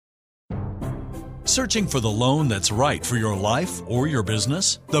Searching for the loan that's right for your life or your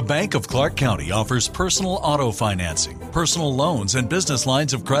business? The Bank of Clark County offers personal auto financing, personal loans and business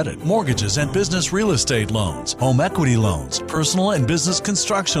lines of credit, mortgages and business real estate loans, home equity loans, personal and business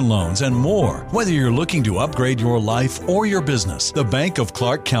construction loans, and more. Whether you're looking to upgrade your life or your business, the Bank of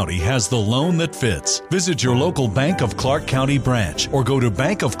Clark County has the loan that fits. Visit your local Bank of Clark County branch or go to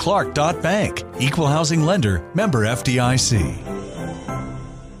bankofclark.bank. Equal housing lender, member FDIC.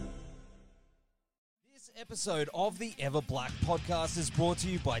 Episode of the Ever Black podcast is brought to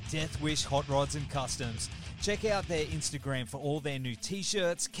you by Death Wish Hot Rods and Customs. Check out their Instagram for all their new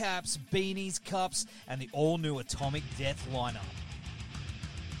t-shirts, caps, beanies, cups, and the all-new Atomic Death lineup.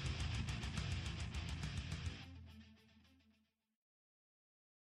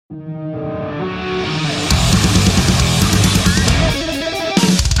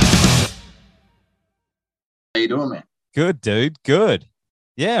 How you doing, man? Good, dude. Good.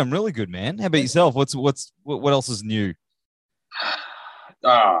 Yeah, I'm really good, man. How about yourself? What else is new?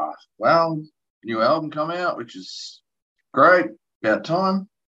 Well, new album come out, which is great. About time.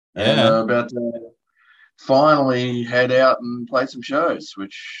 Yeah. And about to finally head out and play some shows,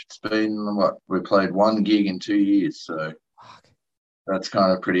 which it's been, we played one gig in 2 years, so that's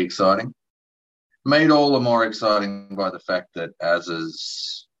kind of pretty exciting. Made all the more exciting by the fact that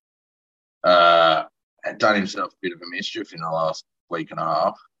Az had done himself a bit of a mischief in the last week and a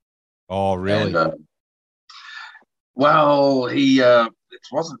half. Oh, really? And, well, it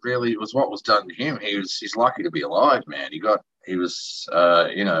wasn't really, it was what was done to him. He's lucky to be alive, man. He was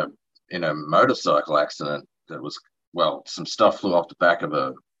in a motorcycle accident that was, some stuff flew off the back of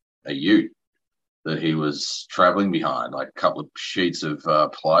a ute that he was traveling behind, like a couple of sheets of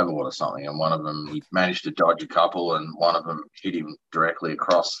plywood or something, and one of them, he managed to dodge a couple, and one of them hit him directly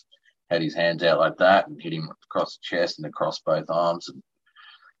across, had his hands out like that, and hit him across the chest and across both arms, and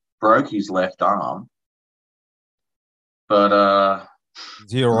broke his left arm. But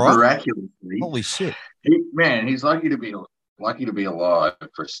is he all right? Miraculously, Holy shit! He's lucky to be alive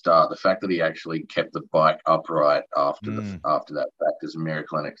for a start. The fact that he actually kept the bike upright after that fact is a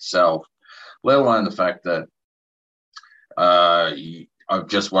miracle in itself. Let alone the fact that I've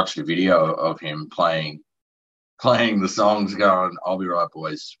just watched a video of him playing the songs, going, "I'll be right,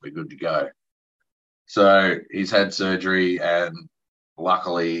 boys, we're good to go." So he's had surgery, and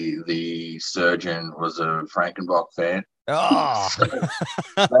luckily the surgeon was a Frankenbach fan. Oh, so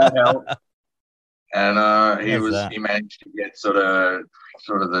that helped. And he managed to get sort of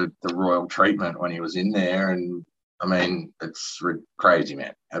the royal treatment when he was in there, and I mean, it's crazy,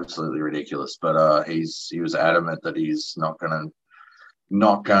 man, absolutely ridiculous. But he was adamant that he's not gonna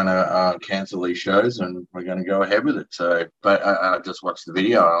cancel these shows, and we're gonna go ahead with it. So, but I just watched the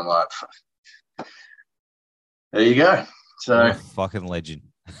video, and I'm like, there you go. So, fucking legend.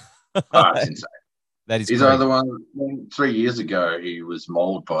 It's insane. That is. He's other one. 3 years ago, he was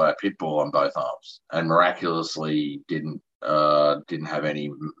mauled by a pit bull on both arms, and miraculously didn't have any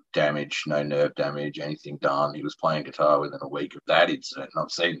damage, no nerve damage, anything done. He was playing guitar within a week of that incident, and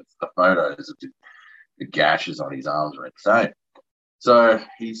I've seen the photos of the gashes on his arms are insane. So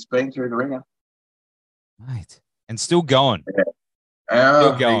he's been through the ringer, mate, and still going. Yeah.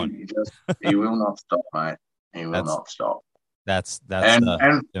 Still going. He will not stop, mate. He will not stop. That's and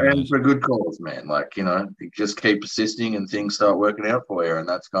for good cause, man. Like, you just keep persisting and things start working out for you, and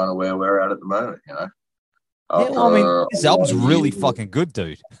that's kind of where we're at the moment, Yeah, well, I mean, this album's really fucking good,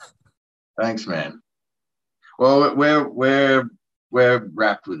 dude. Thanks, man. Well, we're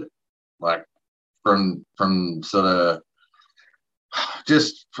wrapped with it, like from sort of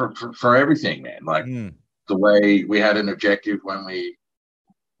just for everything, man. Like the way we had an objective when we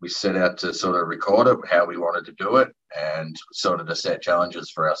set out to sort of record it, how we wanted to do it, and sort of to set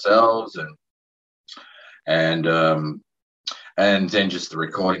challenges for ourselves, and then just the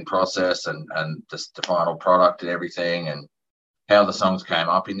recording process and just the final product and everything, and how the songs came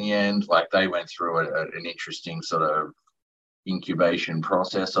up in the end. Like, they went through an interesting sort of incubation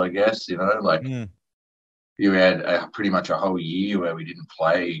process, I guess, like you had pretty much a whole year where we didn't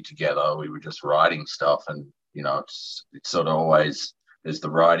play together. We were just writing stuff, and, it's sort of always, there's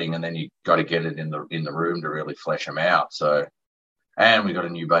the writing, and then you got to get it in the room to really flesh them out. So, and we got a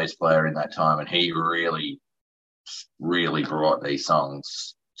new bass player in that time, and he really, really brought these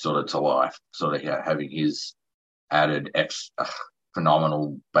songs sort of to life, sort of having his added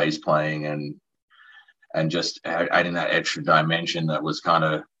phenomenal bass playing and just adding that extra dimension that was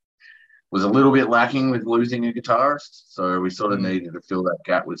a little bit lacking with losing a guitarist. So we sort of needed to fill that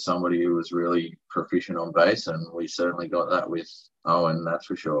gap with somebody who was really proficient on bass, and we certainly got that with Owen, that's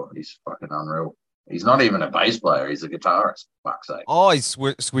for sure. He's fucking unreal. He's not even a bass player, he's a guitarist, fuck's sake. Oh, he's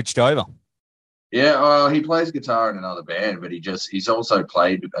switched over. Yeah, well, he plays guitar in another band, but he's also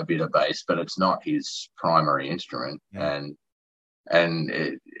played a bit of bass, but it's not his primary instrument. Mm.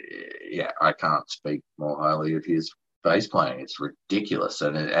 Yeah, I can't speak more highly of his bass playing. It's ridiculous,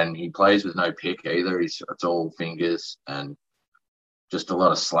 and he plays with no pick either. It's all fingers and just a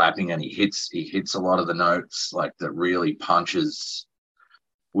lot of slapping, and he hits a lot of the notes like that really punches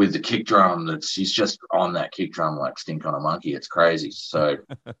with the kick drum. He's just on that kick drum like stink on a monkey. It's crazy. So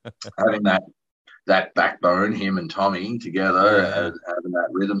having that backbone, him and Tommy together, having that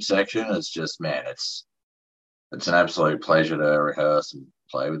rhythm section, is just, man, it's an absolute pleasure to rehearse and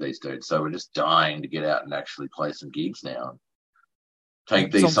play with these dudes. So we're just dying to get out and actually play some gigs now and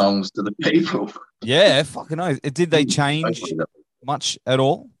take these songs to the people. Yeah, fucking know. Did they change much at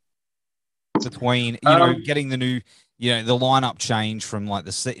all between getting the new, the lineup change from like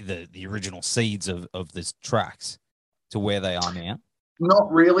the original seeds of this tracks to where they are now?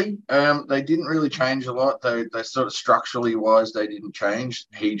 Not really. They didn't really change a lot. They sort of structurally wise, they didn't change.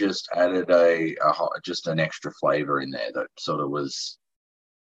 He just added just an extra flavor in there that sort of was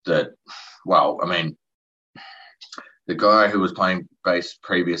that. Well, I mean, the guy who was playing bass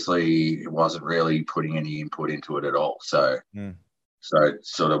previously wasn't really putting any input into it at all. So, so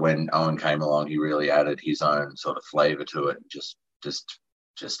sort of when Owen came along, he really added his own sort of flavor to it.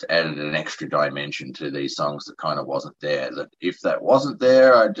 Just added an extra dimension to these songs that kind of wasn't there. That if that wasn't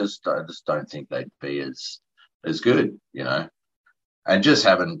there, I just don't think they'd be as good, And just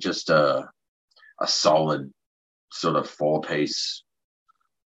having just a solid sort of 4-piece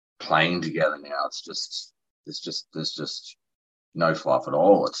playing together now, there's just no fluff at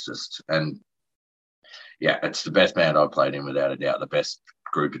all. It's just, and yeah, it's the best band I've played in without a doubt. The best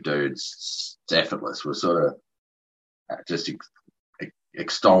group of dudes. It's effortless. We're sort of just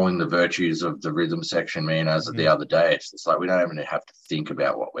extolling the virtues of the rhythm section, man. As of the other day, it's just like we don't even have to think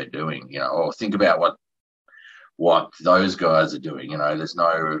about what we're doing, or think about what those guys are doing. There's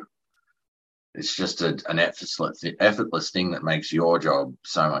no. It's just an effortless thing that makes your job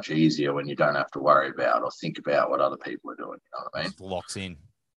so much easier when you don't have to worry about or think about what other people are doing. You know what I mean? Just locks in.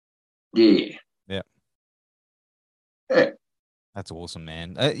 Yeah. Yeah. Yeah. That's awesome,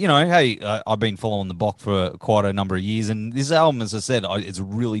 man. Hey, I've been following the Bok for quite a number of years, and this album, as I said, it's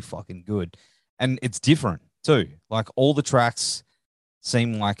really fucking good, and it's different too. Like all the tracks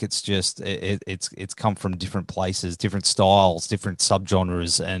seem like it's just it's come from different places, different styles, different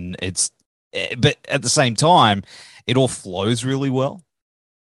subgenres, and but at the same time, it all flows really well.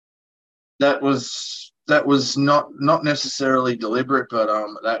 That was not necessarily deliberate, but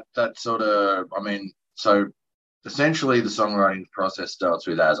that sort of, I mean, so. Essentially, the songwriting process starts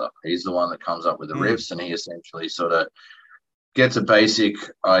with Azza. He's the one that comes up with the riffs, and he essentially sort of gets a basic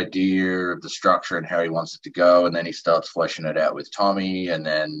idea of the structure and how he wants it to go, and then he starts fleshing it out with Tommy, and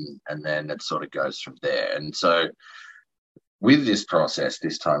then it sort of goes from there. And so, with this process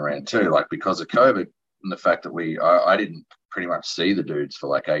this time around too, like because of COVID and the fact that I didn't pretty much see the dudes for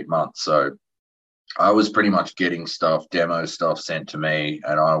like 8 months, so I was pretty much getting demo stuff sent to me,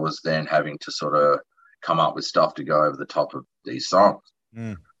 and I was then having to sort of come up with stuff to go over the top of these songs.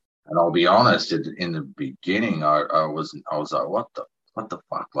 And I'll be honest, in the beginning, I was like, what the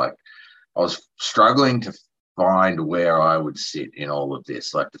fuck? Like, I was struggling to find where I would sit in all of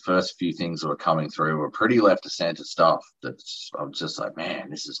this. Like the first few things that were coming through were pretty left of center stuff. I was just like,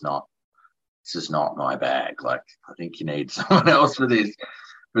 man, this is not my bag. Like, I think you need someone else for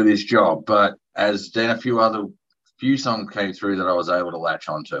this job. But as then a few songs came through that I was able to latch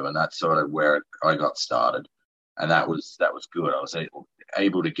onto, and that's sort of where I got started, and that was good. I was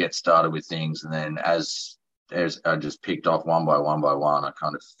able to get started with things, and then as I just picked off one by one, I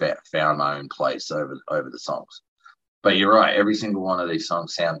kind of found my own place over the songs. But you're right, every single one of these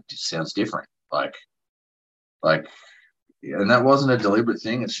songs sounds different. Like, and that wasn't a deliberate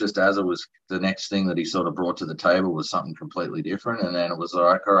thing. It's just as it was, the next thing that he sort of brought to the table was something completely different. And then it was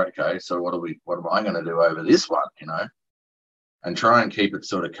like, all right, okay, so what am I going to do over this one, and try and keep it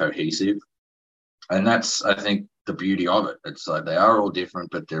sort of cohesive. And that's, I think, the beauty of it. It's like they are all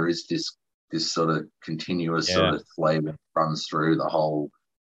different, but there is this sort of continuous sort of flavor that runs through the whole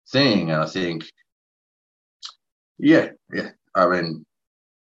thing. And I think, I mean,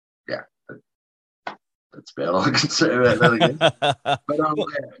 that's about all I can say about that again. but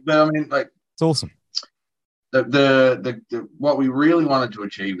I mean, like, it's awesome. The what we really wanted to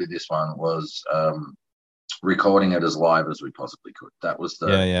achieve with this one was recording it as live as we possibly could. That was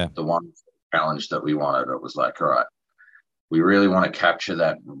the one challenge that we wanted. It was like, all right, we really want to capture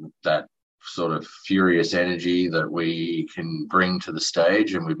that sort of furious energy that we can bring to the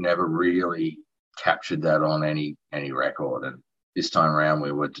stage, and we've never really captured that on any record. And this time around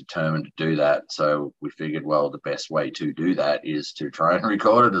we were determined to do that. So we figured, well, the best way to do that is to try and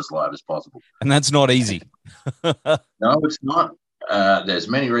record it as live as possible. And that's not easy. No, it's not. There's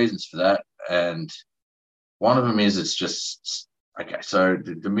many reasons for that. And one of them is it's just, okay, so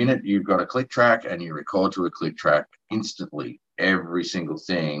the minute you've got a click track and you record to a click track, instantly every single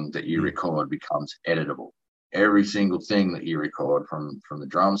thing that you record becomes editable. Every single thing that you record from the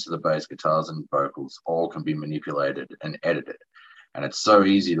drums to the bass guitars and vocals all can be manipulated and edited. And it's so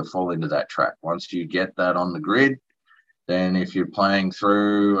easy to fall into that trap. Once you get that on the grid, then if you're playing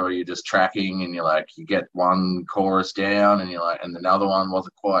through or you're just tracking and you're like, you get one chorus down and you're like, and another one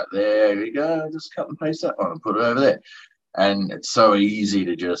wasn't quite there, you go, just cut and paste that one and put it over there. And it's so easy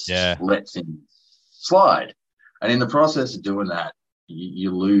to just let things slide. And in the process of doing that,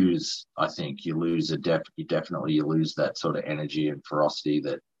 you lose, I think, you lose that sort of energy and ferocity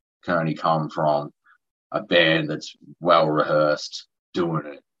that can only come from a band that's well rehearsed, doing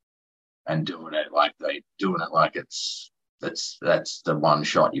it like that's the one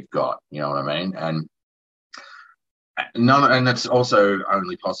shot you've got. You know what I mean? And that's also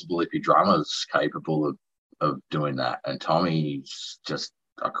only possible if your drummer's capable of doing that. And Tommy's just,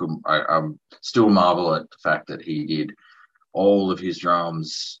 I'm still marvel at the fact that he did all of his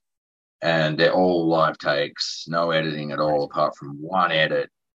drums and they're all live takes, no editing at all, apart from one edit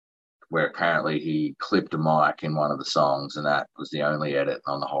where apparently he clipped a mic in one of the songs, and that was the only edit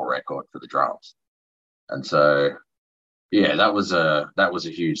on the whole record for the drums. And so, yeah, that was a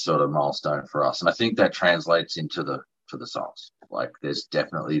huge sort of milestone for us. And I think that translates into the songs. Like there's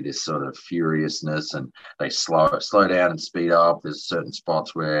definitely this sort of furiousness, and they slow down and speed up. There's certain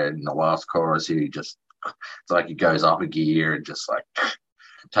spots where in the last chorus it's like he goes up a gear and just like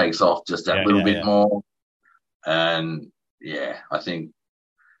takes off just that little bit more. And yeah, I think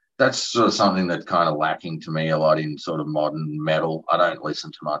that's sort of something that's kind of lacking to me a lot in sort of modern metal. I don't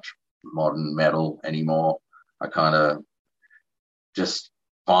listen to much modern metal anymore. I kind of just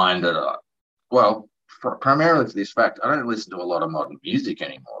find that, primarily for this fact, I don't listen to a lot of modern music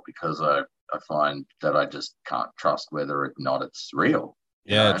anymore because I find that I just can't trust whether or not it's real.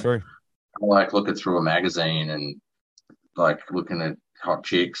 Yeah, true. I like looking through a magazine and like looking at hot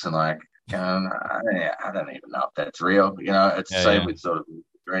chicks and like, I don't even know if that's real. You know, it's the same with sort of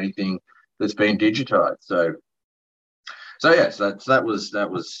or anything that's been digitized. So that was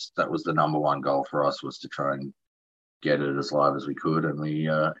the number one goal for us, was to try and get it as live as we could, and we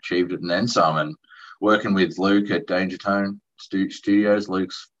achieved it and then some. And working with Luke at Danger Tone Studios,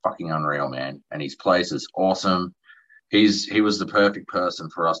 Luke's fucking unreal, man, and his place is awesome. He was the perfect person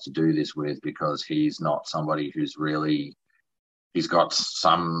for us to do this with, because he's not somebody who's really, he's got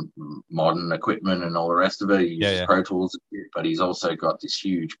some modern equipment and all the rest of it. He uses Pro Tools, but he's also got this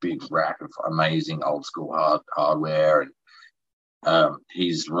huge, big rack of amazing old school hardware, and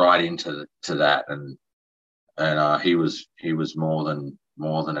he's right into that. And he was more than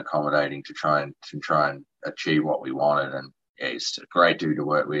accommodating to try and achieve what we wanted. And yeah, he's a great dude to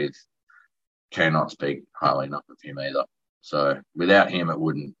work with. Cannot speak highly enough of him either. So without him, it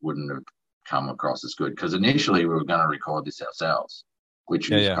wouldn't have come across as good, because initially we were going to record this ourselves, which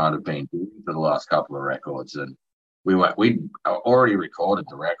we've kind of been doing for the last couple of records, and we already recorded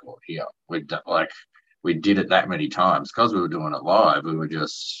the record here. We did it that many times because we were doing it live. We were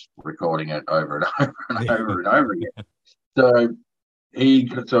just recording it over and over and over and over again. So he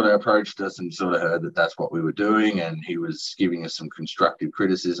sort of approached us and sort of heard that that's what we were doing, and he was giving us some constructive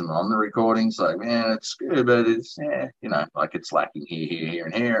criticism on the recordings, like, man, it's good, but it's like it's lacking here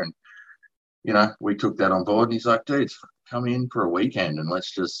and here. And we took that on board, and he's like, dude, come in for a weekend and let's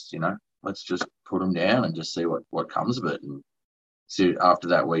just put them down and just see what comes of it. And so after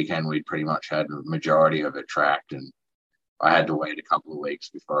that weekend, we pretty much had the majority of it tracked, and I had to wait a couple of weeks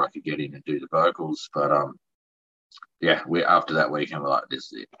before I could get in and do the vocals. But after that weekend, we're like,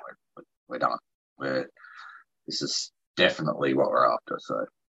 this is it. We're done. This is definitely what we're after. So,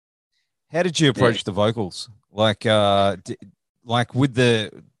 how did you approach the vocals? Like with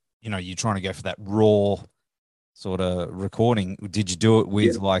the, you're trying to go for that raw sort of recording. Did you do it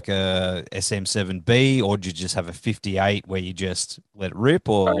with like a SM7B, or did you just have a 58 where you just let it rip?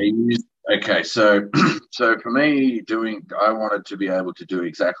 Or so for me, I wanted to be able to do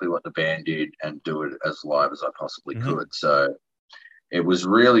exactly what the band did and do it as live as I possibly could. So it was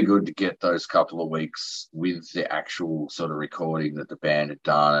really good to get those couple of weeks with the actual sort of recording that the band had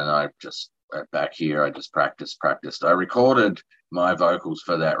done. And I just back here, I just practiced. I recorded my vocals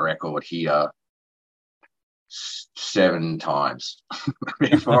for that record here 7 times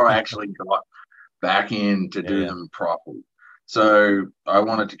before I actually got back in to do them properly. So I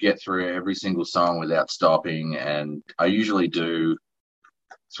wanted to get through every single song without stopping, and I usually do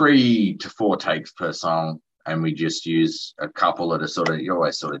 3 to 4 takes per song, and we just use a couple that are sort of, you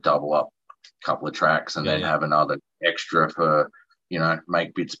always sort of double up a couple of tracks and then have another extra for,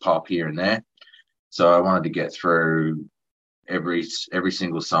 make bits pop here and there. So I wanted to get through every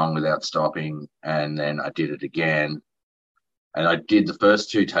single song without stopping, and then I did it again, and I did the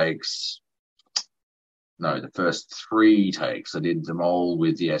first 3 takes. I did them all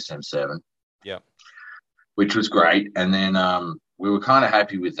with the SM7. Yeah. Which was great. And then we were kind of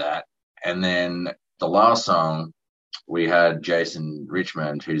happy with that. And then the last song, we had Jason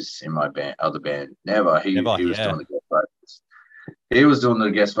Richmond, who's in my other band, Never. He was doing the guest vocals. He was doing the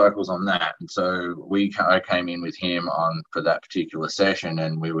guest vocals on that. And so I came in with him for that particular session,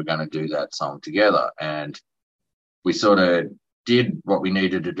 and we were going to do that song together. And we sort of did what we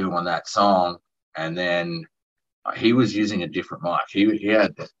needed to do on that song. And then he was using a different mic. He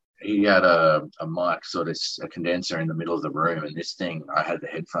had a mic, sort of a condenser in the middle of the room, and this thing, I had the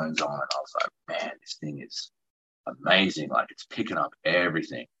headphones on, and I was like, man, this thing is amazing. Like, it's picking up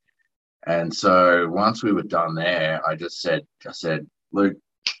everything. And so once we were done there, I said, Luke,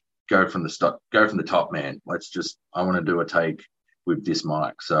 go from the top, man. I want to do a take with this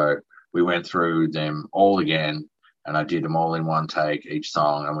mic. So we went through them all again, and I did them all in one take, each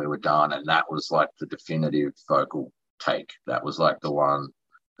song, and we were done. And that was like the definitive vocal take. That was like the one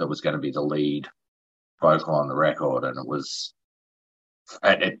that was going to be the lead vocal on the record. And it was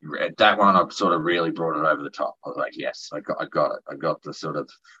at that one, I sort of really brought it over the top. I was like, yes, I got it. I got the sort of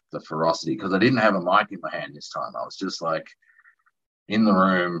the ferocity, because I didn't have a mic in my hand this time. I was just like in the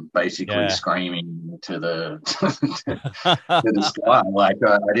room, basically screaming to the to the sky. Like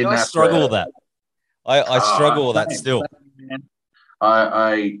I didn't have struggle with that. I struggle with that still.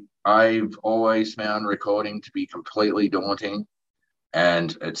 I've always found recording to be completely daunting,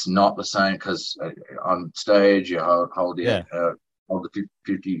 and it's not the same, because on stage you hold the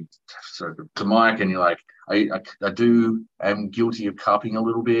 50 sort of the mic, and you're like, I'm guilty of cupping a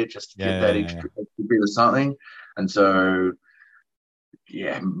little bit just to get that extra bit of something. And so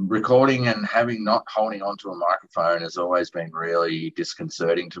recording and not holding onto a microphone has always been really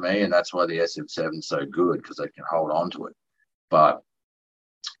disconcerting to me, and that's why the SM7 is so good, because I can hold onto it. But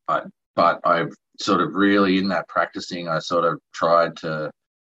I've sort of really, in that practicing, I sort of tried to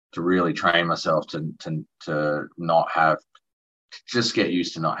really train myself to not have, just get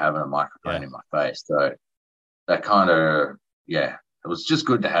used to not having a microphone in my face. So that kind of, it was just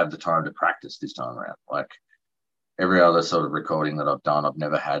good to have the time to practice this time around. Like, every other sort of recording that I've done, I've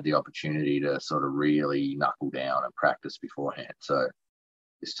never had the opportunity to sort of really knuckle down and practice beforehand. So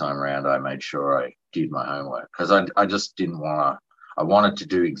this time around, I made sure I did my homework, because I just didn't want to. I wanted to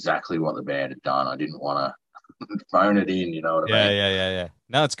do exactly what the band had done. I didn't want to phone it in, you know what I mean? Yeah.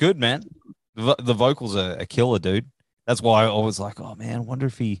 No, it's good, man. The vocals are a killer, dude. That's why I was like, oh man, I wonder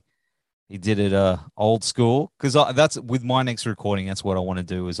if he did it old school, because that's with my next recording. That's what I want to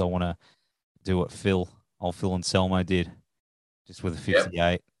do. Is I want to do what Phil and Selmo did, just with a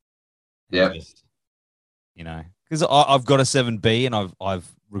 58. Yeah. Because I've got a 7B, and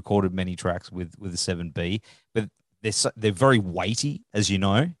I've recorded many tracks with a 7B, but they're very weighty, as you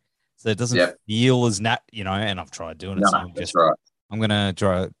know, so it doesn't feel as and I've tried doing it. No, so that's right. I'm gonna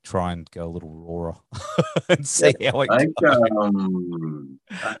try and go a little rawer and see how it goes.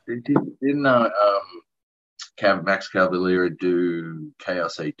 Didn't Max Cavalera do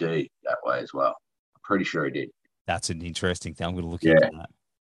Chaos AD that way as well? I'm pretty sure he did. That's an interesting thing. I'm going to look into that.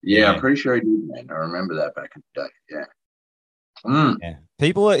 Yeah, I'm pretty sure he did, man. I remember that back in the day. Yeah. Yeah.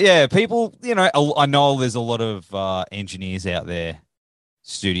 People, I know there's a lot of engineers out there,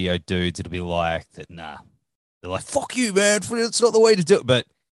 studio dudes, that'll be like that. Nah, they're like, fuck you, man. It's not the way to do it. But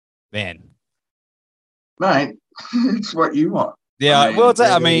man, mate, it's what you want. Yeah. They're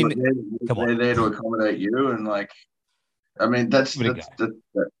there to accommodate you. And like, I mean,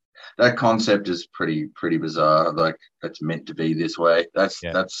 that concept is pretty bizarre. Like, it's meant to be this way. That's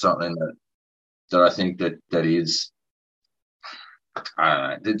something that I think that is,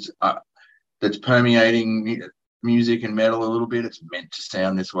 I don't know, that's permeating music and metal a little bit. It's meant to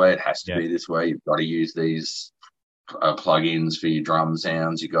sound this way. It has to be this way. You've got to use these plugins for your drum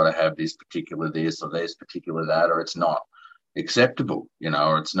sounds. You've got to have this particular this or this particular that, or it's not acceptable,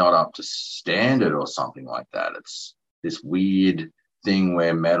 or it's not up to standard or something like that. It's this weird thing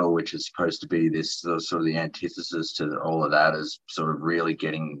where metal, which is supposed to be this sort of the antithesis to all of that, is sort of really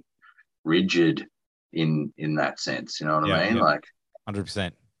getting rigid in that sense. You know what I mean? Yeah. Like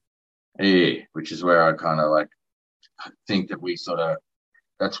 100%. Yeah, which is where I kind of like think that we sort of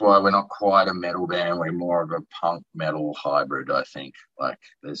that's why we're not quite a metal band. We're more of a punk metal hybrid, I think. Like,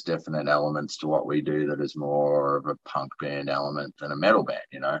 there's definite elements to what we do that is more of a punk band element than a metal band,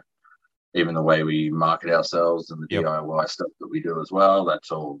 you know? Even the way we market ourselves and the DIY stuff that we do as well,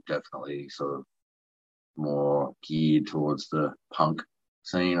 that's all definitely sort of more geared towards the punk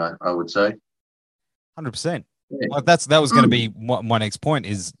scene, I would say. 100%. Yeah. Like that was going to be my next point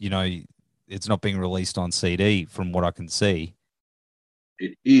is, you know, it's not being released on CD from what I can see.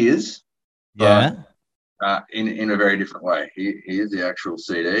 It is. Yeah. But, in a very different way. Here's the actual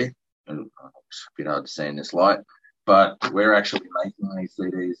CD. And it's a bit hard to see in this light, but we're actually making these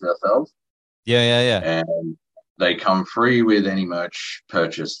CDs ourselves. Yeah. And they come free with any merch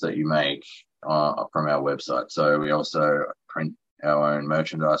purchase that you make from our website. So we also print our own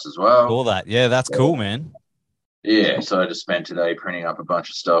merchandise as well. All that. Yeah, that's cool, man. Yeah, so I just spent today printing up a bunch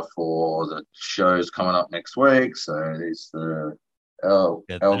of stuff for the shows coming up next week. So there's the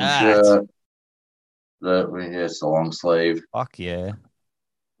album shirt. It's the long sleeve. Fuck yeah.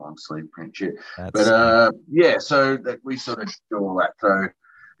 Long sleeve print shit. That's so that we sort of do all that. So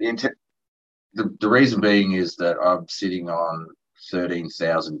the reason being is that I'm sitting on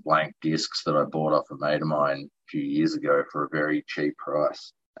 13,000 blank discs that I bought off a mate of mine a few years ago for a very cheap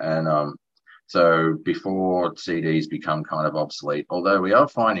price. And so before CDs become kind of obsolete, although we are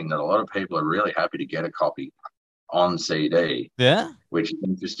finding that a lot of people are really happy to get a copy on CD. Yeah, which is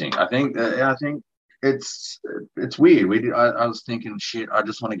interesting. I think it's weird. I was thinking, shit, I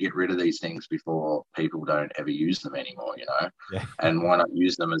just want to get rid of these things before people don't ever use them anymore, you know? Yeah. And why not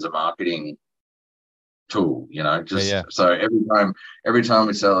use them as a marketing tool, you know? So every time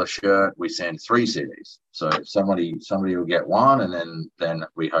we sell a shirt, we send 3 CDs. So somebody will get one, and then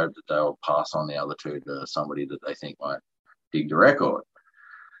we hope that they'll pass on the other 2 to somebody that they think might dig the record.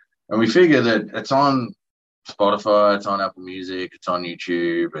 And we figure that it's on Spotify, it's on Apple Music, it's on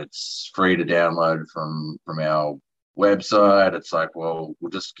YouTube, it's free to download from our website. It's like, well,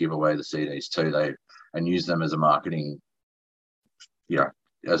 we'll just give away the CDs too, and use them as a marketing,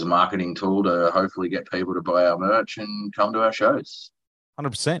 as a marketing tool to hopefully get people to buy our merch and come to our shows.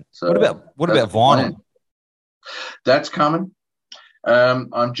 100%. So what about vinyl? That's coming.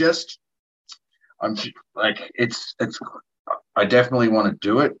 I'm like, I definitely want to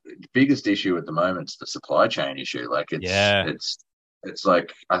do it. The biggest issue at the moment is the supply chain issue. Like it's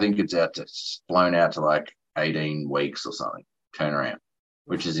like, I think it's blown out to like 18 weeks or something turnaround,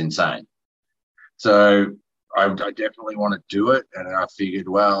 which is insane. So I definitely want to do it. And I figured,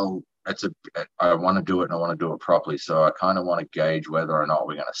 well, I want to do it and I want to do it properly. So I kind of want to gauge whether or not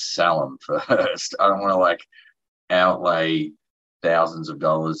we're going to sell them first. I don't want to like outlay thousands of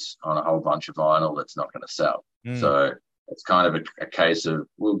dollars on a whole bunch of vinyl that's not going to sell. So it's kind of a case of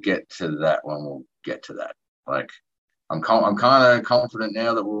we'll get to that when we'll get to that. Like I'm kind of confident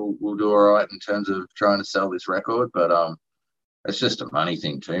now that we'll do all right in terms of trying to sell this record, but it's just a money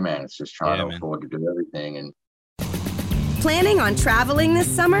thing too, man. It's just trying to afford to do everything. And planning on traveling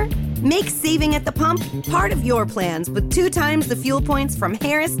this summer? Make saving at the pump part of your plans with 2 times the fuel points from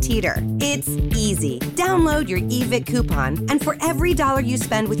Harris Teeter. It's easy. Download your eVic coupon, and for every $1 you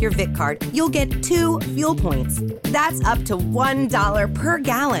spend with your Vic card, you'll get 2 fuel points. That's up to $1 per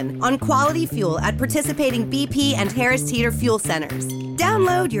gallon on quality fuel at participating BP and Harris Teeter fuel centers.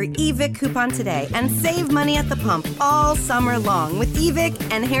 Download your eVic coupon today and save money at the pump all summer long with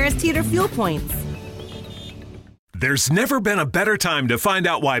eVic and Harris Teeter fuel points. There's never been a better time to find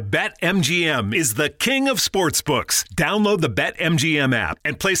out why BetMGM is the king of sportsbooks. Download the BetMGM app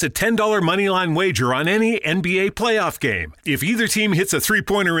and place a $10 moneyline wager on any NBA playoff game. If either team hits a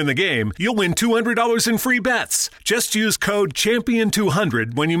three-pointer in the game, you'll win $200 in free bets. Just use code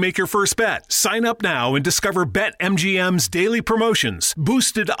CHAMPION200 when you make your first bet. Sign up now and discover BetMGM's daily promotions,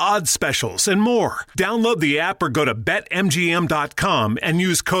 boosted odds specials, and more. Download the app or go to BetMGM.com and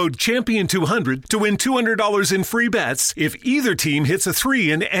use code CHAMPION200 to win $200 in free bets if either team hits a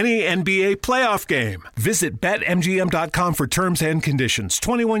 3 in any NBA playoff game. Visit BetMGM.com for terms and conditions.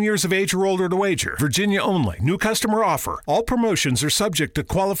 21 years of age or older to wager. Virginia only. New customer offer. All promotions are subject to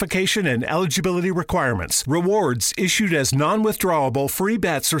qualification and eligibility requirements. Rewards issued as non-withdrawable free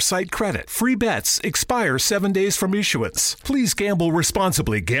bets or site credit. Free bets expire 7 days from issuance. Please gamble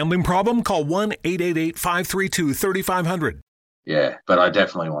responsibly. Gambling problem? Call 1-888-532-3500. Yeah, but I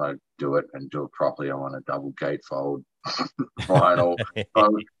definitely want to do it and do it properly. I want a double gatefold vinyl.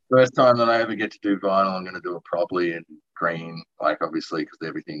 First time that I ever get to do vinyl, I'm going to do it properly in green, like obviously because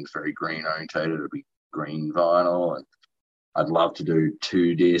everything's very green orientated. It'll be green vinyl, and I'd love to do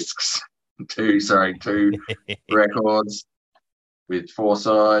 2 records with 4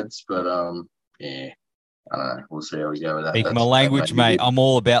 sides. But yeah, I don't know. We'll see how we go with that. Speaking my language, mate, I'm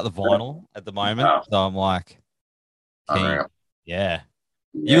all about the vinyl at the moment. Oh. So I'm like, Unreal. yeah.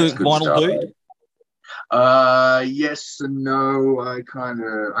 Yeah, You it's good vinyl stuff. dude? Yes and no. I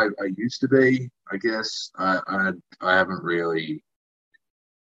used to be, I guess. I haven't really,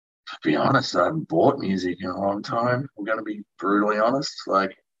 to be honest, I haven't bought music in a long time. I'm gonna be brutally honest.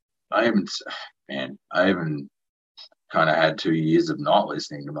 Like I haven't kind of had 2 years of not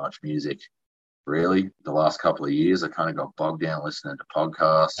listening to much music. Really, the last couple of years, I kind of got bogged down listening to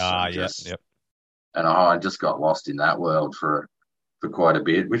podcasts. And I just got lost in that world for quite a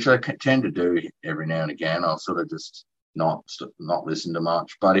bit, which I tend to do every now and again. I'll sort of just not listen to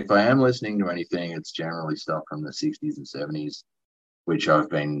much. But if I am listening to anything, it's generally stuff from the 60s and 70s, which I've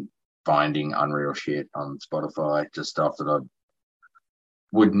been finding unreal shit on Spotify, just stuff that I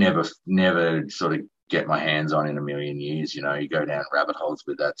would never sort of get my hands on in a million years. You know, you go down rabbit holes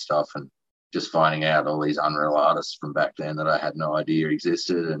with that stuff and just finding out all these unreal artists from back then that I had no idea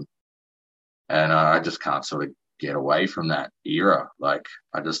existed. And I just can't sort of get away from that era. Like,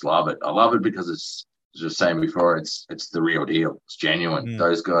 I just love it. I love it because it's just saying before, it's the real deal. It's genuine.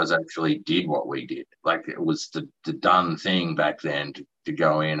 Those guys actually did what we did. Like, it was the done thing back then to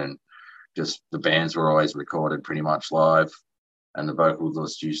go in, and just the bands were always recorded pretty much live, and the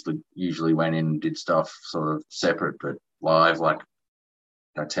vocalists usually went in and did stuff sort of separate but live. Like,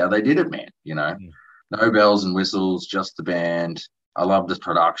 that's how they did it, man. You know, no bells and whistles, just the band. I love the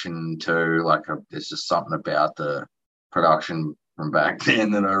production too. Like, there's just something about the production from back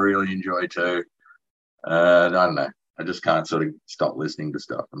then that I really enjoy too. I don't know. I just can't sort of stop listening to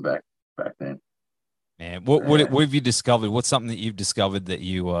stuff from back then. Man, what have you discovered? What's something that you've discovered that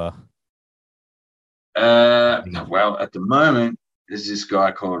you well, at the moment, there's this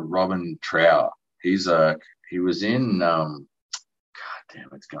guy called Robin Trower. He was in God damn,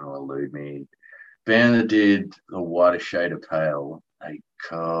 it's going to elude me. Band that did The Whiter Shade of Pale.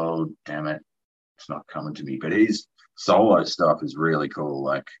 Damn it, it's not coming to me. But his solo stuff is really cool.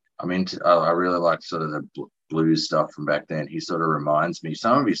 Like, I really like sort of the blues stuff from back then. He sort of reminds me.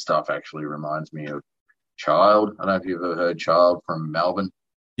 Some of his stuff actually reminds me of Child. I don't know if you've ever heard Child from Melbourne.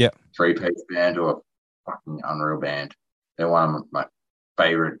 Yeah, 3-piece band, or a fucking unreal band. They're one of my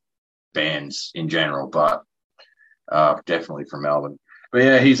favorite bands in general, but definitely from Melbourne. But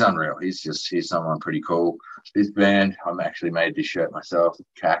yeah, he's unreal. He's someone pretty cool. This band, I'm actually made this shirt myself,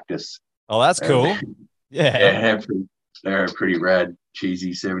 Cactus. Oh, that's cool. Yeah. They're a pretty rad,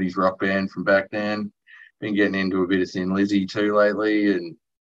 cheesy 70s rock band from back then. Been getting into a bit of Thin Lizzy too lately. And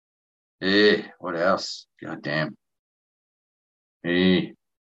yeah, what else? God damn. Yeah.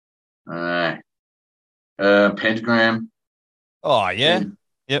 I don't know. Pentagram. Oh, yeah.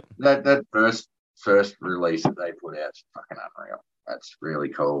 Yep. That first release that they put out is fucking unreal. That's really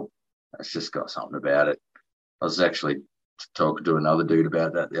cool. It's just got something about it. I was actually talking to another dude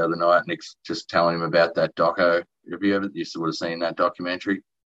about that the other night, and just telling him about that doco. Have you would have seen that documentary?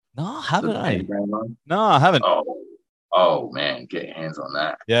 No, I haven't. No, I haven't. Oh man, get your hands on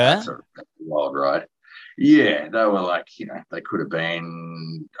that. Yeah, that's a wild ride. Yeah, they were like, they could have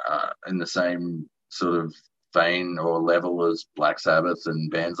been in the same sort of vein or level as Black Sabbath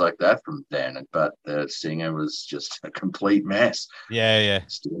and bands like that from then, but the singer was just a complete mess. Yeah.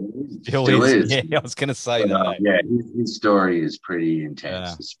 Still is. Yeah, I was gonna say that. Yeah, his story is pretty intense.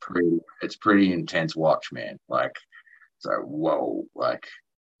 Yeah. It's pretty intense watch, man. Like, so whoa, like,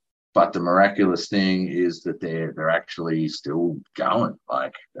 but the miraculous thing is that they're actually still going.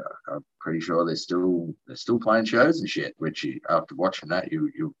 Like, I'm pretty sure they're still playing shows and shit. Which after watching that,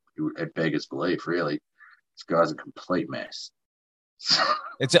 you it beggars belief, really. This guy's a complete mess.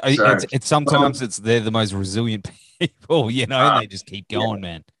 It's sometimes they're the most resilient people, and they just keep going,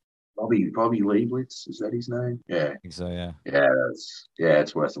 man. Bobby Leibowitz, is that his name? Yeah, I think so. Yeah,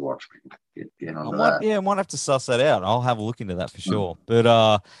 it's worth a watch. Get on that. Yeah, I might have to suss that out. I'll have a look into that for sure. But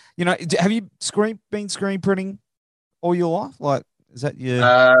have you been screen printing all your life? Like, is that your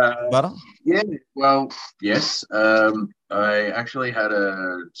butter? Yeah, well, yes. I actually had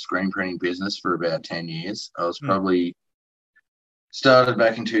a screen printing business for about 10 years. I was probably started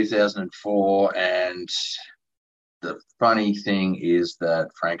back in 2004, and the funny thing is that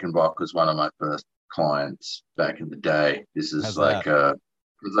Frankenbach was one of my first clients back in the day. This is because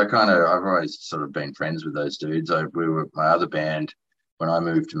I've always sort of been friends with those dudes. We were my other band when I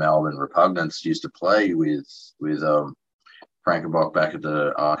moved to Melbourne. Repugnance used to play with Frankenbach back at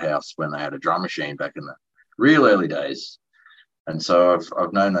the art house when they had a drum machine back in the real early days. And so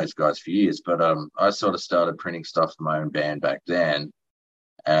I've known those guys for years, but I sort of started printing stuff for my own band back then.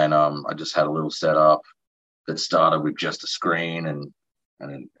 And I just had a little setup that started with just a screen and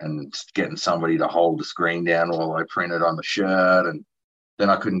and getting somebody to hold the screen down while I printed on the shirt. And then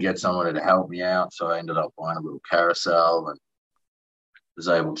I couldn't get someone to help me out, so I ended up buying a little carousel and was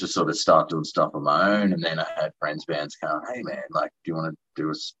able to sort of start doing stuff on my own. And then I had friends bands going, hey man, like, do you want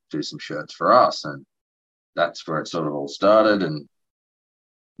to do some shirts for us? And that's where it sort of all started. And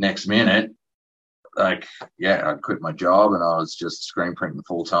next minute, like, yeah, I quit my job and I was just screen printing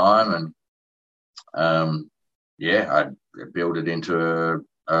full time. And I built it into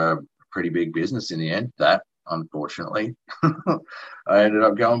a pretty big business in the end. That, unfortunately, I ended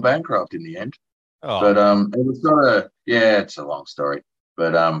up going bankrupt in the end. Oh. But it was sort of, yeah, it's a long story.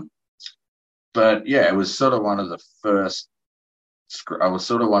 But yeah, it was sort of one of the first. I was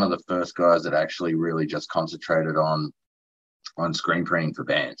sort of one of the first guys that actually really just concentrated on screen printing for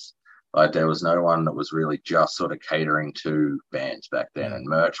bands. Like, there was no one that was really just sort of catering to bands back then, and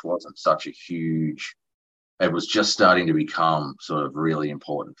merch wasn't such a huge. It was just starting to become sort of really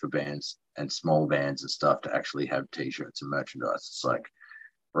important for bands and small bands and stuff to actually have T-shirts and merchandise. It's like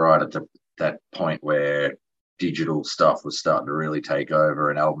right at that point where digital stuff was starting to really take over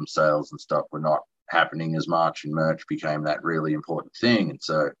and album sales and stuff were not happening as much, and merch became that really important thing. And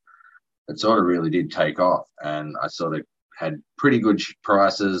so it sort of really did take off, and I sort of had pretty good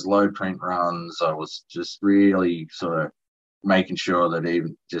prices, low print runs. I was just really sort of making sure that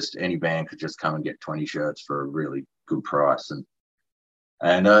even just any band could just come and get 20 shirts for a really good price.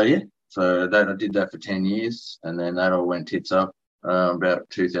 And so that I did that for 10 years, and then that all went tits up about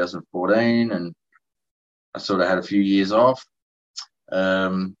 2014, and I sort of had a few years off.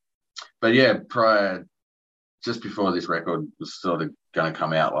 But yeah, just before this record was sort of going to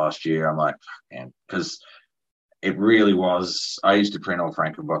come out last year, I'm like, man, because it really was. I used to print all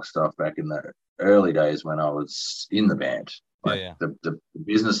Frankenbox stuff back in the early days when I was in the band. Like, the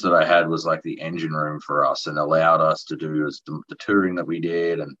business that I had was like the engine room for us, and allowed us to do the touring that we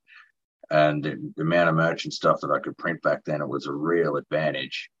did, and the amount of merch and stuff that I could print back then. It was a real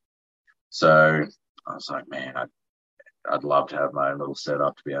advantage. So I was like, man, I'd love to have my own little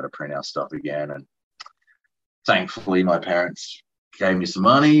setup to be able to print our stuff again. And thankfully, my parents gave me some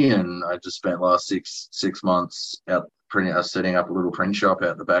money, and I just spent last six months out setting up a little print shop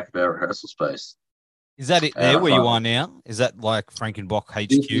out the back of our rehearsal space. Is that it there where you are now? Is that like Frankenbock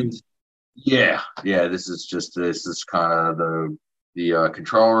HQ? Yeah. This is kind of the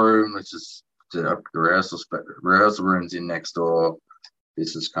control room. This is the rehearsal room's in next door.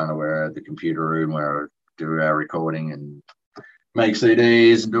 This is kind of where the computer room where I do our recording and make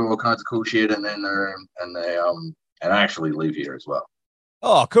CDs and do all kinds of cool shit. And then and I actually live here as well.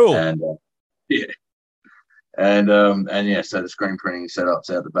 Oh, cool. And so the screen printing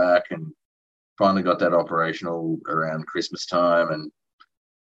setup's out the back, and finally got that operational around Christmas time. And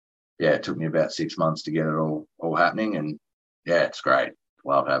yeah, it took me about 6 months to get it all happening. And yeah, it's great.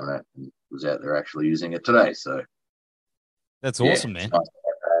 Love having it. And was out there actually using it today. So that's awesome, man. It's nice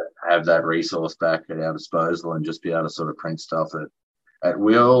to have that resource back at our disposal and just be able to sort of print stuff at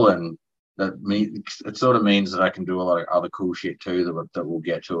will. And it sort of means that I can do a lot of other cool shit too that we'll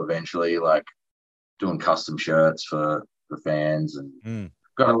get to eventually, like doing custom shirts for fans, and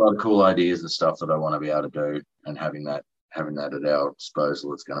got a lot of cool ideas and stuff that I want to be able to do, and having that at our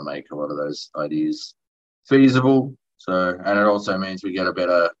disposal, it's going to make a lot of those ideas feasible. So, and it also means we get a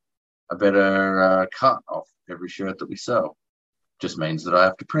better cut off every shirt that we sell. Just means that I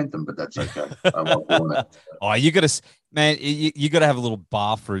have to print them, but that's okay. I love doing it. Oh, you got to have a little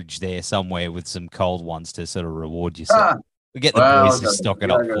bar fridge there somewhere with some cold ones to sort of reward yourself. We get the boys to stock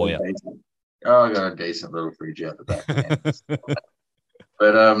it up for you. I got a decent little fridge out the back.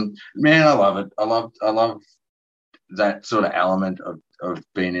 But man, I love it. I love that sort of element of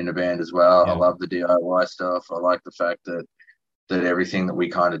being in a band as well. Yeah. I love the DIY stuff. I like the fact that everything that we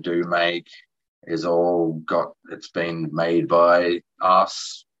kind of do make is it's been made by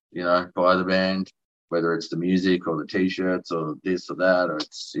us, by the band, whether it's the music or the T-shirts or this or that, or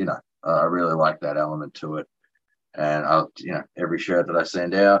it's, I really like that element to it. And every shirt that I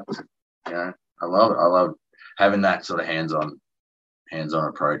send out, I love it. I love having that sort of hands-on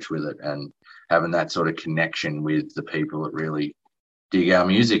approach with it, and having that sort of connection with the people that really dig our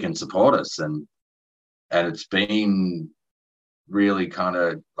music and support us. And it's been really kind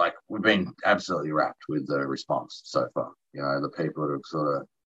of like, we've been absolutely wrapped with the response so far. The people that have sort of,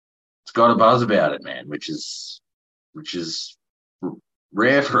 it's got a buzz about it, man, which is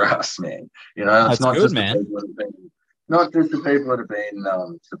rare for us, man. It's not good, just man. Not just the people that have been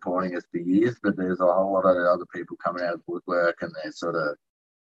supporting us for years, but there's a whole lot of other people coming out of the woodwork, and they're sort of,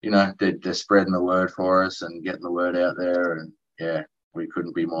 they're spreading the word for us and getting the word out there. And yeah, we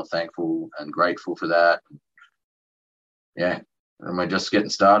couldn't be more thankful and grateful for that. Yeah, and we're just getting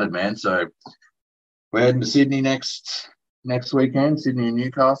started, man. So we're heading to Sydney next weekend, Sydney and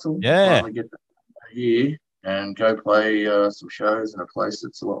Newcastle. Yeah. Finally get here and go play some shows in a place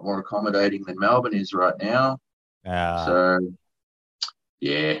that's a lot more accommodating than Melbourne is right now. So,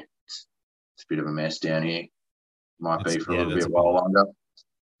 yeah, it's a bit of a mess down here. Might be for a little bit while longer.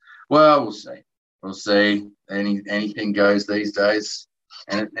 Well, we'll see. We'll see. Anything goes these days,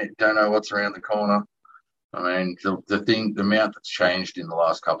 and don't know what's around the corner. I mean, the amount that's changed in the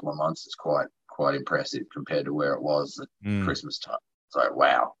last couple of months is quite impressive compared to where it was at Christmas time. It's like,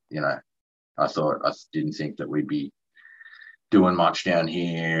 wow, I didn't think that we'd be doing much down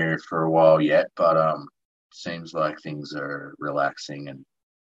here for a while yet, but seems like things are relaxing, and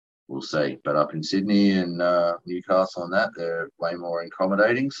we'll see. But up in Sydney and Newcastle and that, they're way more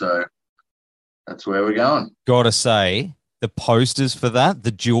accommodating, so that's where we're going. Gotta say, the posters for that,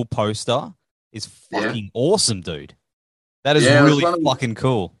 the dual poster, is fucking awesome, dude. That is really fucking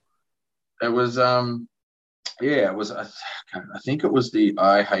cool. It was, it was. I think it was the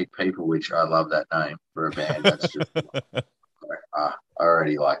I Hate People, which I love that name for a band. That's just, I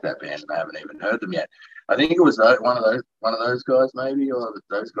already like that band, and I haven't even heard them yet. I think it was one of those guys, maybe, or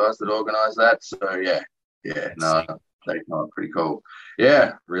those guys that organised that. So they are pretty cool.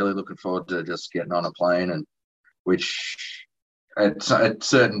 Yeah, really looking forward to just getting on a plane, and which at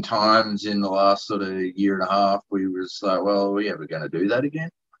certain times in the last sort of year and a half, we was like, well, are we ever going to do that again?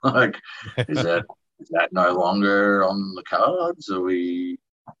 Like, is that no longer on the cards? Are we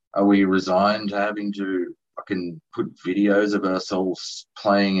resigned to having to fucking put videos of ourselves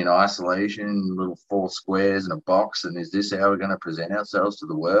playing in isolation, little 4 squares in a box, and is this how we're going to present ourselves to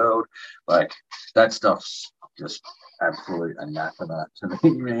the world? Like, that stuff's just absolute anathema to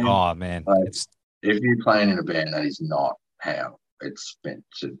me, man. Oh, man. Like, if you're playing in a band, that is not how it's meant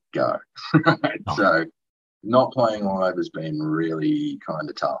to go. So not playing live has been really kind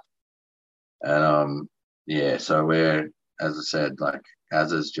of tough. And so we're, as I said, like,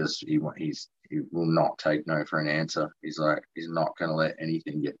 Az is just he will not take no for an answer. He's like, he's not going to let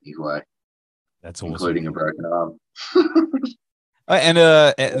anything get in his way. That's awesome, including a broken arm. And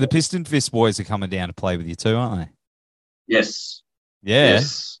the Piston Fist boys are coming down to play with you too, aren't they? Yes. Yeah.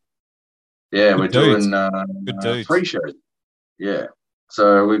 Yes. Yeah, we're doing Good 3 shows. Yeah.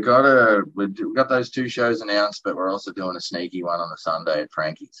 So we've got those 2 shows announced, but we're also doing a sneaky one on the Sunday at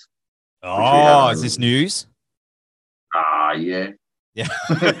Frankie's. Oh, is this news? Yeah. Yeah.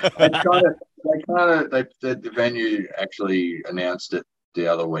 The venue actually announced it the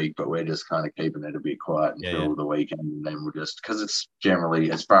other week, but we're just kind of keeping it a bit quiet until the weekend, and then we'll just, because it's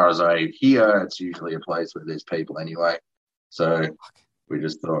generally, as far as I hear, it's usually a place where there's people anyway. So we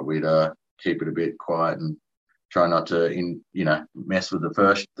just thought we'd keep it a bit quiet and try not to mess with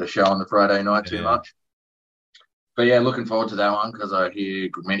the show on the Friday night too much. But yeah, looking forward to that one because I hear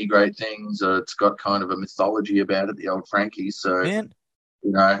many great things. It's got kind of a mythology about it, the old Frankies. So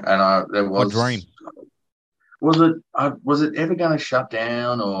there was a dream. Was it ever going to shut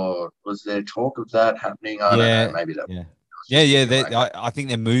down, or was there talk of that happening? I don't know. Maybe that. Yeah. I think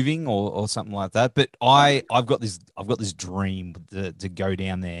they're moving or something like that. But I've got this dream to go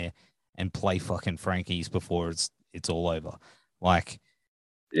down there and play fucking Frankie's before it's all over. Like,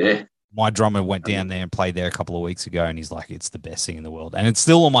 yeah. My drummer went down there and played there a couple of weeks ago, and he's like, it's the best thing in the world. And it's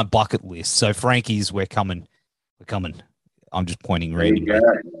still on my bucket list. So Frankie's, we're coming. I'm just pointing random.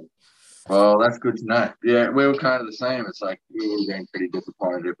 Well, that's good to know. Yeah, we were kind of the same. It's like we would have been pretty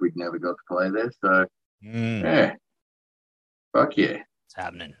disappointed if we'd never got to play there. So, yeah. Fuck yeah. It's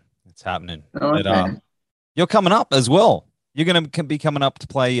happening. Oh, but, you're coming up as well. You're going to be coming up to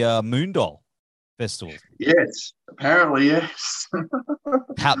play Moondoll Festival. Yes, apparently, yes.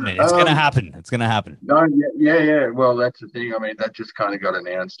 Happening. It's going to happen. It's going to happen. No, yeah. Well, that's the thing. I mean, that just kind of got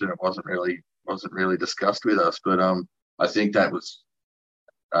announced, and it wasn't really discussed with us. But I think that was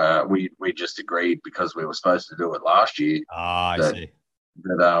we just agreed because we were supposed to do it last year. I see.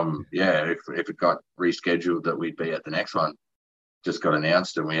 That if it got rescheduled, that we'd be at the next one. Just got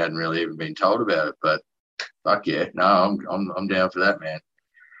announced, and we hadn't really even been told about it. But fuck yeah, no, I'm down for that, man.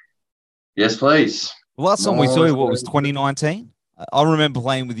 Yes, please. The last time we saw you, what was 2019? I remember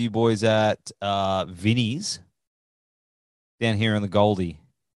playing with you boys at Vinny's down here in the Goldie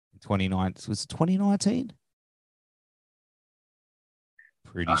in 2019. Was it 2019?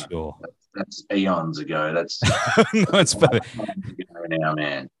 Pretty sure. That's eons ago. That's no, it's better now,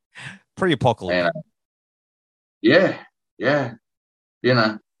 man. Pre-apocalypse. Yeah.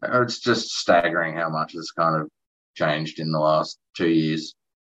 It's just staggering how much has kind of changed in the last 2 years.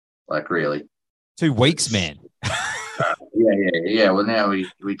 Like, really. 2 weeks, man. Yeah. Well, now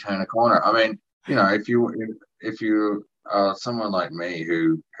we turn a corner. I mean, if you someone like me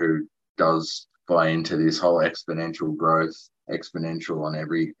who does buy into this whole exponential growth, exponential on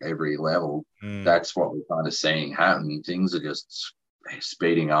every level, that's what we're kind of seeing happen. Things are just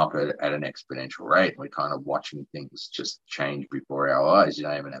speeding up at an exponential rate. We're kind of watching things just change before our eyes. You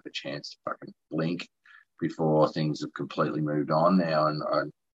don't even have a chance to fucking blink before things have completely moved on now.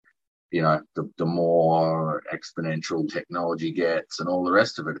 And you know, the more exponential technology gets and all the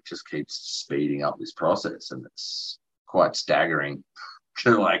rest of it, it just keeps speeding up this process. And it's quite staggering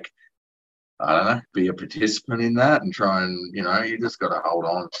to, like, I don't know, be a participant in that and try and, you know, you just got to hold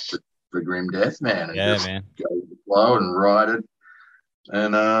on to the grim death, man, and just go with the flow and ride it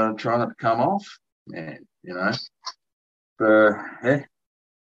and try not to come off, man, you know. But, yeah.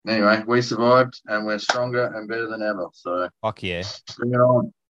 Anyway, we survived and we're stronger and better than ever. So, fuck yeah. Bring it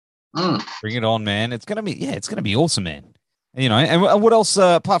on. Bring it on, man. It's gonna be awesome, man. You know, and what else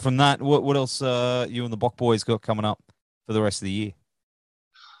apart from that? What else you and the Bok Boys got coming up for the rest of the year?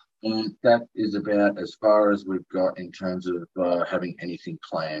 And that is about as far as we've got in terms of having anything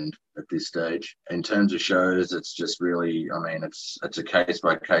planned at this stage. In terms of shows, it's just really, I mean, it's a case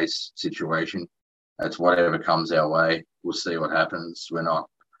by case situation. It's whatever comes our way. We'll see what happens. We're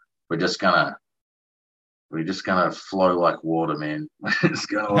just gonna flow like water, man. We're just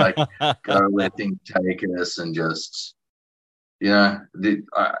gonna like go let things take us and just, you know,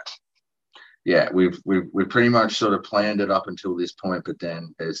 we've pretty much sort of planned it up until this point, but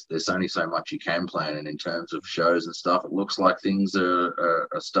then there's only so much you can plan. And in terms of shows and stuff, it looks like things are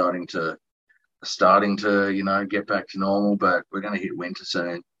starting to you know, get back to normal. But we're gonna hit winter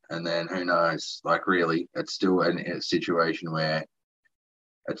soon, and then who knows? Like, really, it's still a situation where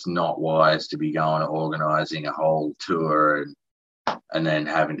it's not wise to be going to organising a whole tour and then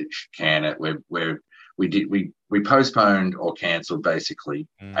having to can it. We postponed or cancelled basically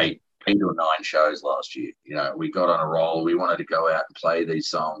eight or nine shows last year. You know, we got on a roll. We wanted to go out and play these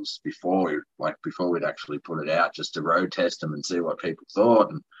songs before we'd actually put it out, just to road test them and see what people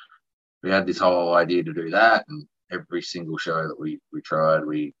thought. And we had this whole idea to do that. And every single show that we tried,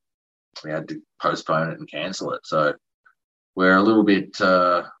 we had to postpone it and cancel it. So we're a little bit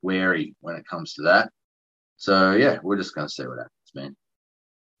wary when it comes to that. So yeah, we're just going to see what happens, man.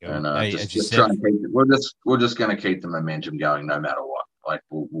 And just try and keep it. We're just going to keep the momentum going no matter what. Like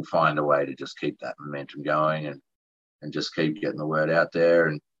we'll find a way to just keep that momentum going and just keep getting the word out there.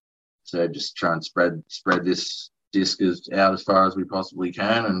 And so just try and spread this disc out as far as we possibly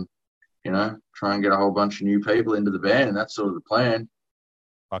can, and, you know, try and get a whole bunch of new people into the band. And that's sort of the plan.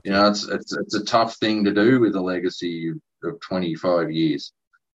 You know, it's a tough thing to do with a legacy of 25 years,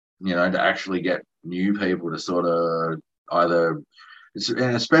 you know, to actually get new people to sort of either,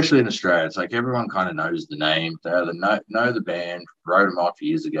 and especially in Australia, it's like everyone kind of knows the name. They either know the band, wrote them off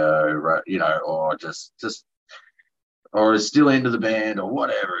years ago, you know, or just or is still into the band or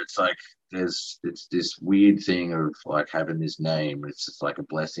whatever. It's like it's this weird thing of like having this name. It's just like a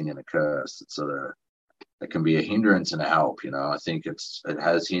blessing and a curse. It's sort of, it can be a hindrance and a help. You know, I think it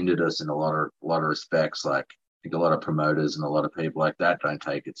has hindered us in a lot of respects. Like, I think a lot of promoters and a lot of people like that don't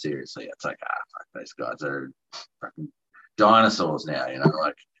take it seriously. It's like, fuck, these guys are fucking dinosaurs now, you know,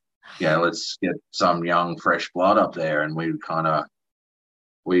 like, yeah, let's get some young, fresh blood up there. And we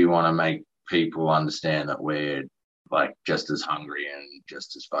want to make people understand that we're like just as hungry and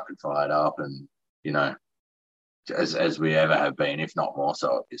just as fucking fired up, and, you know, as we ever have been, if not more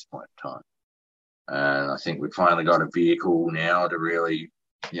so at this point in time. And I think we've finally got a vehicle now to really,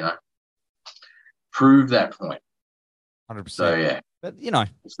 you know, prove that point. 100%. So, yeah. But, you know, I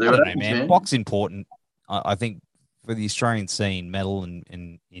don't know, man. Bok's important. I think for the Australian scene, metal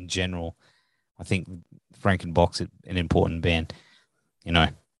and in general, I think Frank and Bok's an important band, you know.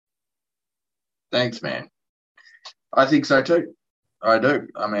 Thanks, man. I think so too. I do.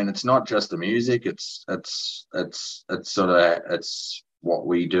 I mean, it's not just the music. It's sort of, it's what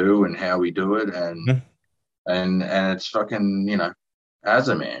we do and how we do it, and it's fucking, you know, as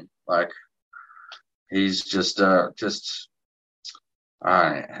a man, like, he's just like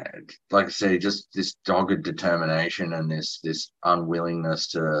I say, just this dogged determination and this unwillingness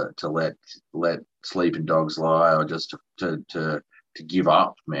to let sleeping dogs lie, or just to give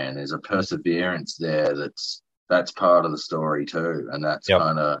up, man. There's a perseverance there that's part of the story too, and that's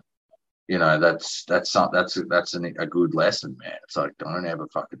kind of, you know, that's a good lesson, man. It's like, don't ever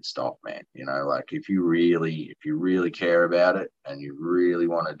fucking stop, man. You know, like, if you really care about it and you really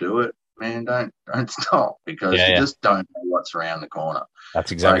want to do it, man, don't stop, because you just don't know what's around the corner.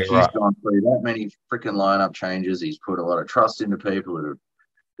 That's exactly right. He's gone through that many freaking lineup changes. He's put a lot of trust into people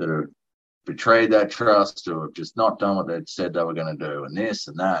that have betrayed that trust, or have just not done what they'd said they were going to do, and this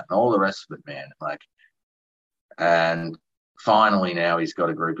and that and all the rest of it, man. Like, And finally now he's got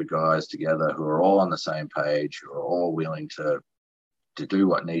a group of guys together who are all on the same page, who are all willing to do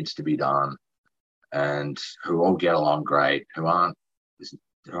what needs to be done, and who all get along great, who aren't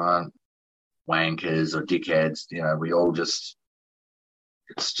wankers or dickheads. You know, we all just,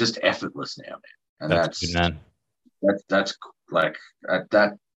 it's just effortless now, man. And that's good, man. That's like,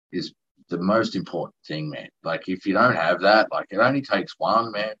 that is the most important thing, man. Like, if you don't have that, like, it only takes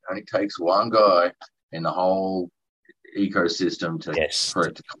one, man. It only takes one guy in the whole ecosystem for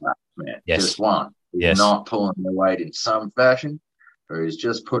it to collapse, man. Yes. Just one. He's not pulling their weight in some fashion, or he's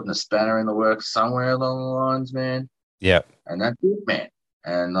just putting a spanner in the works somewhere along the lines, man. Yeah. And that's it, man.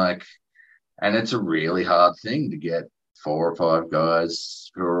 And like, and it's a really hard thing to get 4 or 5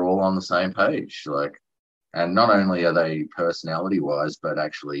 guys who are all on the same page. Like, and not only are they personality wise, but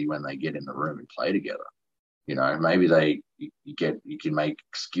actually when they get in the room and play together, you know, maybe you can make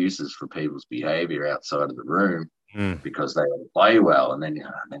excuses for people's behavior outside of the room because they don't play well. And then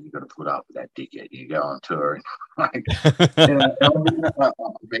you've got to put up with that dickhead. You go on tour and like, you know,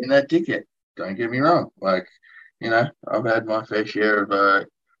 I've been that dickhead. Don't get me wrong. Like, you know, I've had my fair share of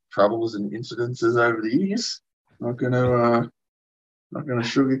troubles and incidences over the years. Not gonna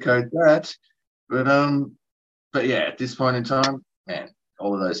sugarcoat that, but yeah, at this point in time, man,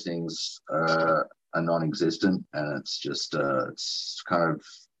 all of those things are non-existent, and it's just it's kind of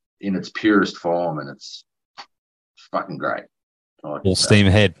in its purest form, and it's fucking great. Full steam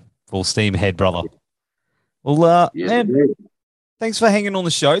ahead, brother. Well, man, thanks for hanging on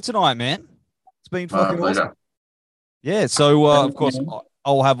the show tonight, man. It's been fucking awesome. Yeah, so of course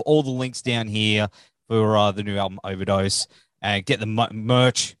I'll have all the links down here for the new album Overdose, and get the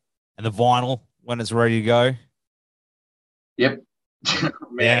merch and the vinyl when it's ready to go. Yep.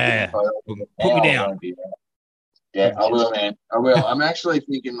 Man, put me down. Yeah, I will, man. I will. I'm actually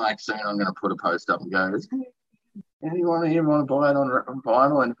thinking like soon I'm going to put a post up and go, anyone here want to buy it on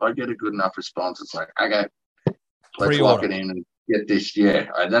vinyl? And if I get a good enough response, it's like, okay, let's lock it in and get this. Yeah,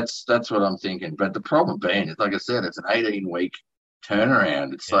 that's what I'm thinking. But the problem being is, like I said, it's an 18-week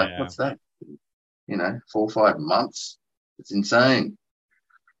turnaround. It's like, what's that? You know, 4 or 5 months. It's insane.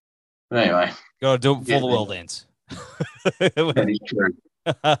 But anyway, gotta do it before the world ends. That is true.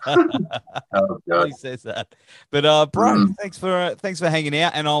 Oh God, he says that. But bro, thanks for hanging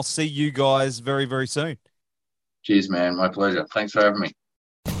out, and I'll see you guys very, very soon. Cheers, man. My pleasure. Thanks for having me.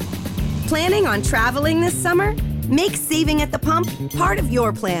 Planning on traveling this summer? Make saving at the pump part of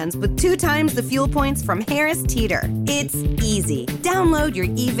your plans with 2 times the fuel points from Harris Teeter. It's easy. Download your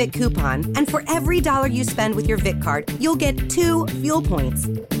eVic coupon, and for every $1 you spend with your Vic card, you'll get 2 fuel points.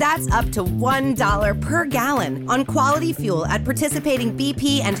 That's up to $1 per gallon on quality fuel at participating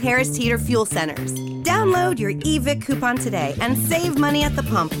BP and Harris Teeter fuel centers. Download your eVic coupon today and save money at the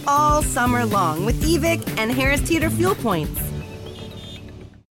pump all summer long with eVic and Harris Teeter fuel points.